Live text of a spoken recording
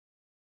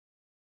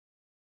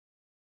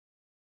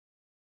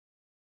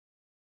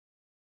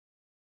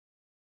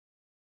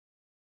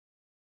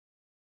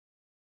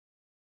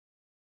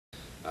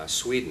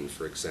Sweden,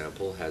 for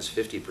example, has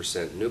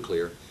 50%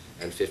 nuclear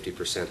and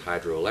 50%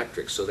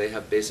 hydroelectric, so they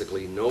have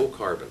basically no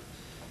carbon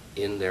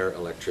in their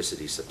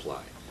electricity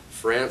supply.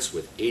 France,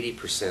 with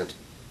 80%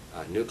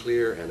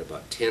 nuclear and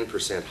about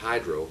 10%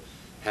 hydro,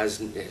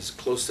 has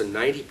close to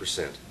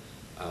 90%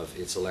 of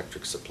its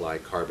electric supply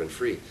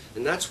carbon-free.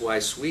 And that's why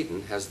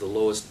Sweden has the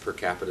lowest per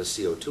capita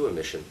CO2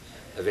 emission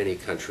of any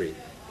country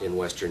in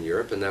Western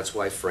Europe, and that's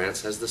why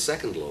France has the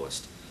second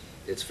lowest.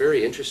 It's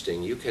very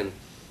interesting. You can,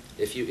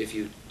 if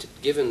you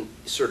given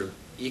sort of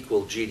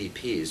equal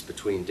GDPs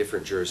between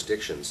different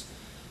jurisdictions,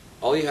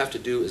 all you have to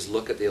do is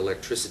look at the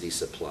electricity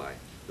supply.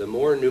 The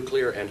more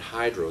nuclear and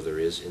hydro there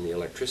is in the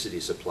electricity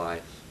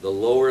supply, the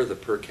lower the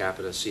per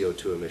capita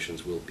CO2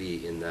 emissions will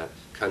be in that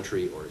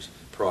country or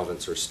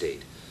province or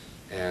state.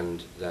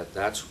 And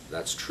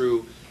that's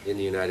true in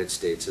the United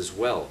States as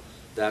well.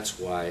 That's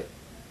why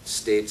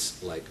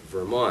states like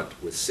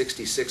Vermont with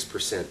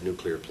 66%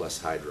 nuclear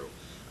plus hydro,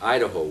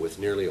 Idaho with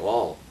nearly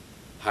all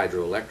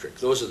hydroelectric,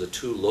 those are the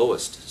two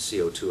lowest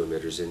CO2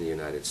 emitters in the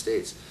United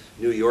States.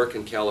 New York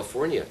and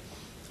California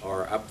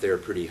are up there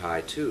pretty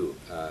high too,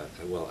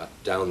 well,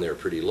 down there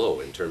pretty low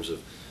in terms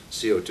of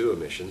CO2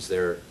 emissions.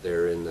 They're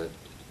in the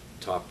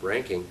top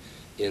ranking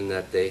in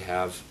that they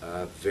have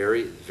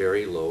very,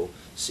 very low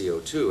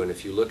CO2. And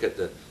if you look at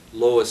the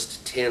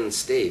lowest 10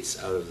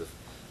 states out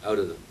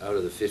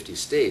of the 50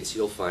 states,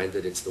 you'll find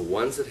that it's the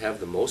ones that have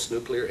the most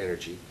nuclear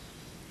energy,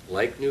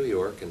 like New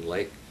York and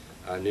like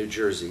New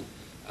Jersey,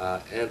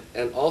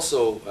 and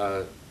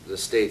also the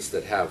states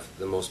that have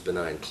the most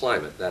benign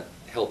climate. That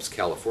helps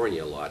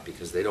California a lot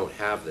because they don't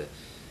have the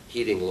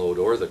heating load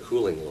or the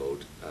cooling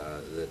load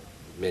that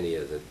many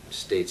of the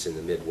states in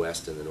the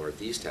Midwest and the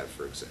Northeast have,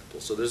 for example.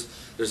 So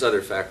there's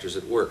other factors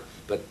at work.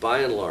 But by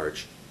and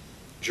large,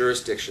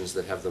 jurisdictions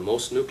that have the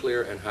most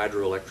nuclear and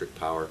hydroelectric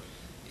power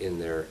in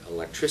their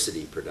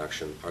electricity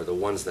production are the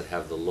ones that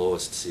have the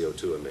lowest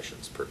CO2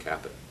 emissions per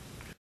capita.